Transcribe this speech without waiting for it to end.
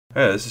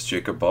Hey, this is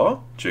Jacob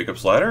Baugh,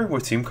 Jacob's Ladder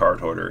with Team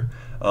Cardhoarder.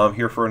 I'm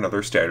here for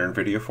another standard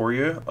video for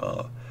you.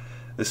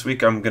 This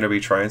week I'm going to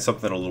be trying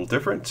something a little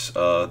different.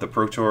 The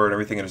Pro Tour and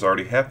everything has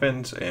already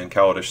happened, and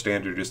Kaladesh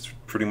Standard is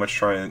pretty much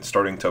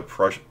starting to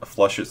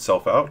flush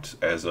itself out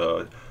as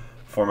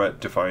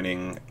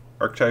format-defining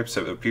archetypes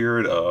have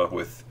appeared,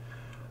 with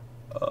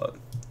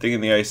Thing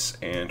in the Ice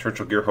and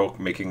Torrential Gearhulk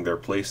making their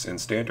place in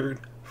Standard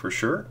for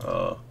sure.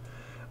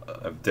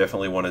 I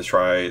definitely want to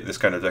try this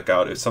kind of deck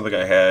out. It's something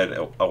I had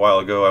a while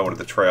ago. I wanted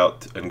to try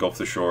out Engulf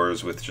the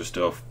Shores with just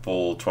a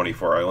full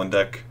 24 island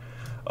deck,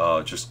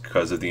 just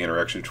because of the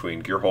interaction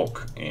between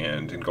Gearhulk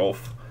and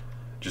Engulf.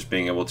 Just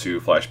being able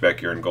to flash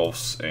back your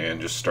Engulfs and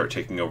just start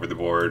taking over the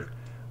board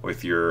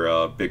with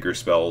your bigger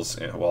spells,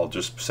 while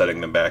just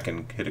setting them back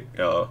and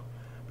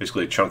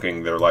basically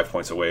chunking their life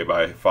points away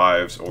by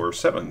 5s or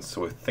 7s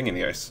with Thing in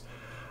the Ice.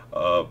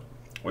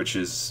 Which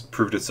has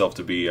proved itself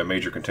to be a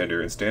major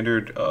contender in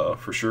Standard,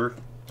 for sure.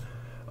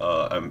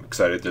 I'm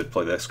excited to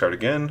play this card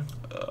again.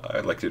 I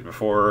liked it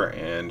before,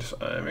 and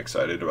I'm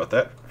excited about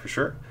that, for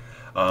sure.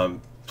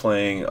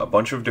 Playing a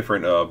bunch of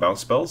different bounce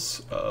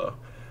spells.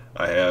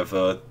 I have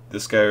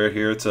this guy right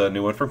here. It's a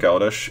new one from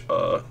Kaladesh.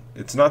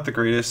 It's not the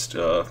greatest,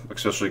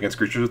 especially against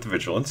creatures with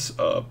Vigilance,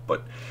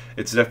 but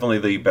it's definitely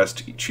the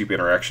best cheap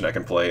interaction I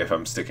can play if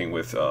I'm sticking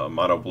with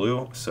mono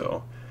blue,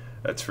 so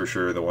that's for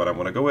sure the one I'm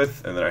going to go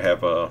with. And then I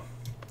have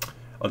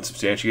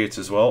Unsubstantiates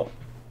as well.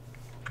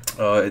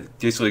 It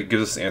basically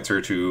gives us an answer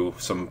to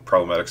some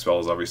problematic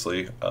spells,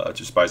 obviously. It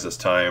just buys us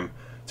time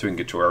so we can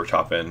get to our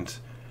top end.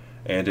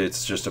 And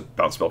it's just a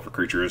bounce spell for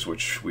creatures,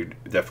 which we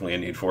definitely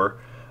need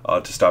for,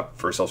 to stop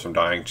ourselves from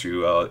dying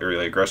to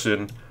early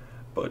aggression.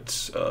 But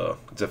it's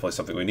definitely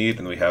something we need.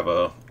 And we have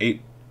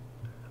 8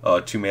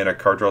 2-mana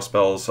card draw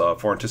spells,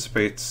 4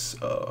 Anticipates,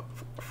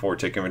 4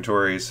 Take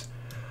Inventories.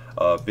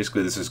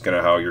 Basically, this is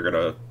how you're going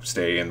to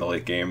stay in the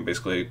late game,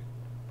 basically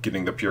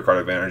getting the pure card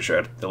advantage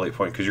at the late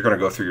point, because you're going to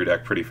go through your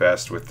deck pretty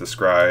fast with the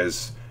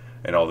Scries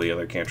and all the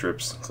other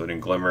cantrips, including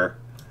Glimmer.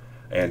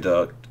 And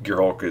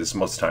Gearhulk is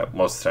most of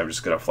the time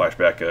just going to flash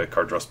back a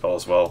card draw spell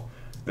as well,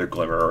 their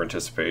Glimmer or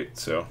Anticipate.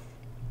 So,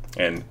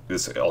 and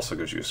this also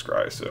gives you a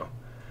Scry, so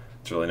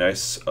it's really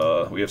nice.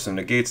 We have some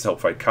negates to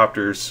help fight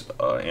Copters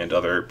and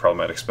other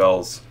problematic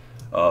spells.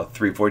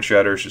 3 Void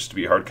Shatters just to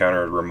be hard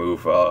counter to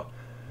remove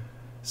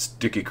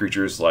sticky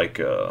creatures like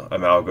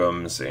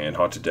Amalgams and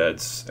Haunted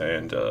Deads,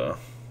 and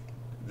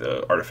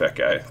the artifact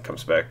guy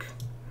comes back.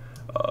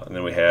 And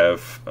then we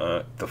have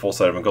the full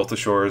set of Engulf the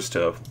Shores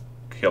to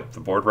help the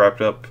board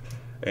wrapped up,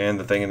 and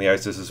the Thing in the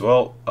Ices as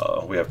well.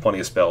 We have plenty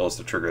of spells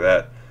to trigger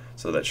that,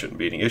 so that shouldn't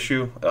be any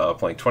issue.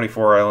 Playing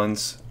 24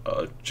 islands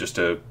just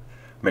to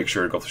make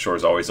sure Engulf the Shore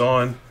is always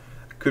on.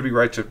 Could be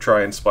right to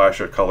try and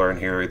splash a color in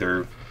here,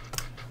 either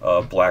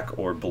black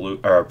or blue,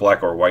 or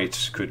black or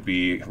white could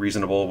be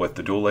reasonable with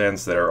the dual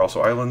lands that are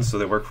also islands, so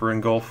they work for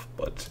Engulf.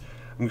 But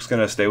I'm just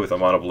gonna stay with a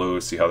mono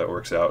blue, see how that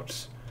works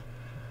out.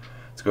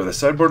 Let's go to the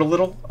sideboard a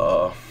little.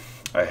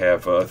 I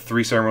have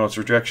 3 Ceremonious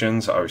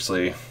Rejections.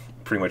 Obviously,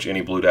 pretty much any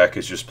blue deck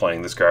is just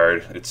playing this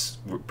card. It's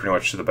pretty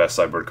much the best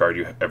sideboard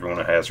card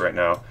everyone has right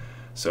now.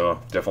 So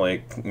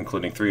definitely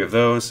including 3 of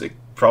those.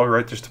 Probably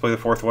right just to play the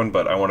 4th one,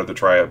 but I wanted to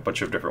try a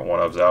bunch of different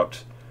one-ofs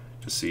out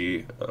to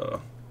see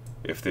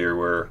if there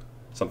were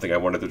something I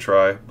wanted to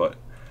try, but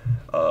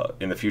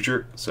in the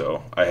future.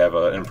 So I have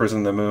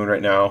Imprison the Moon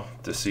right now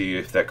to see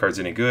if that card's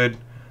any good.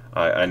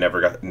 I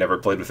never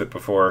played with it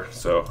before,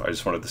 so I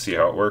just wanted to see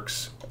how it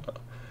works.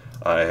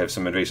 I have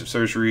some Invasive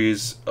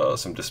Surgeries,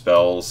 some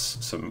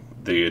Dispels,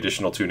 the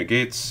additional 2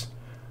 negates,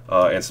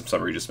 and some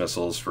Summary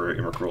Dismissals for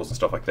Immercruels and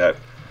stuff like that.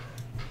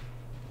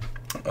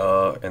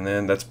 And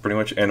then that's pretty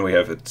much, and we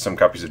have some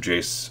copies of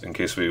Jace in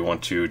case we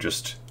want to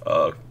just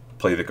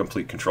play the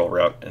complete control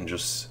route and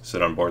just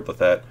sit on board with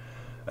that.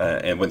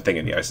 And when Thing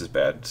in the Ice is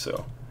bad.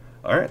 So,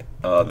 alright,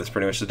 that's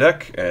pretty much the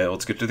deck, and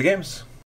let's get to the games.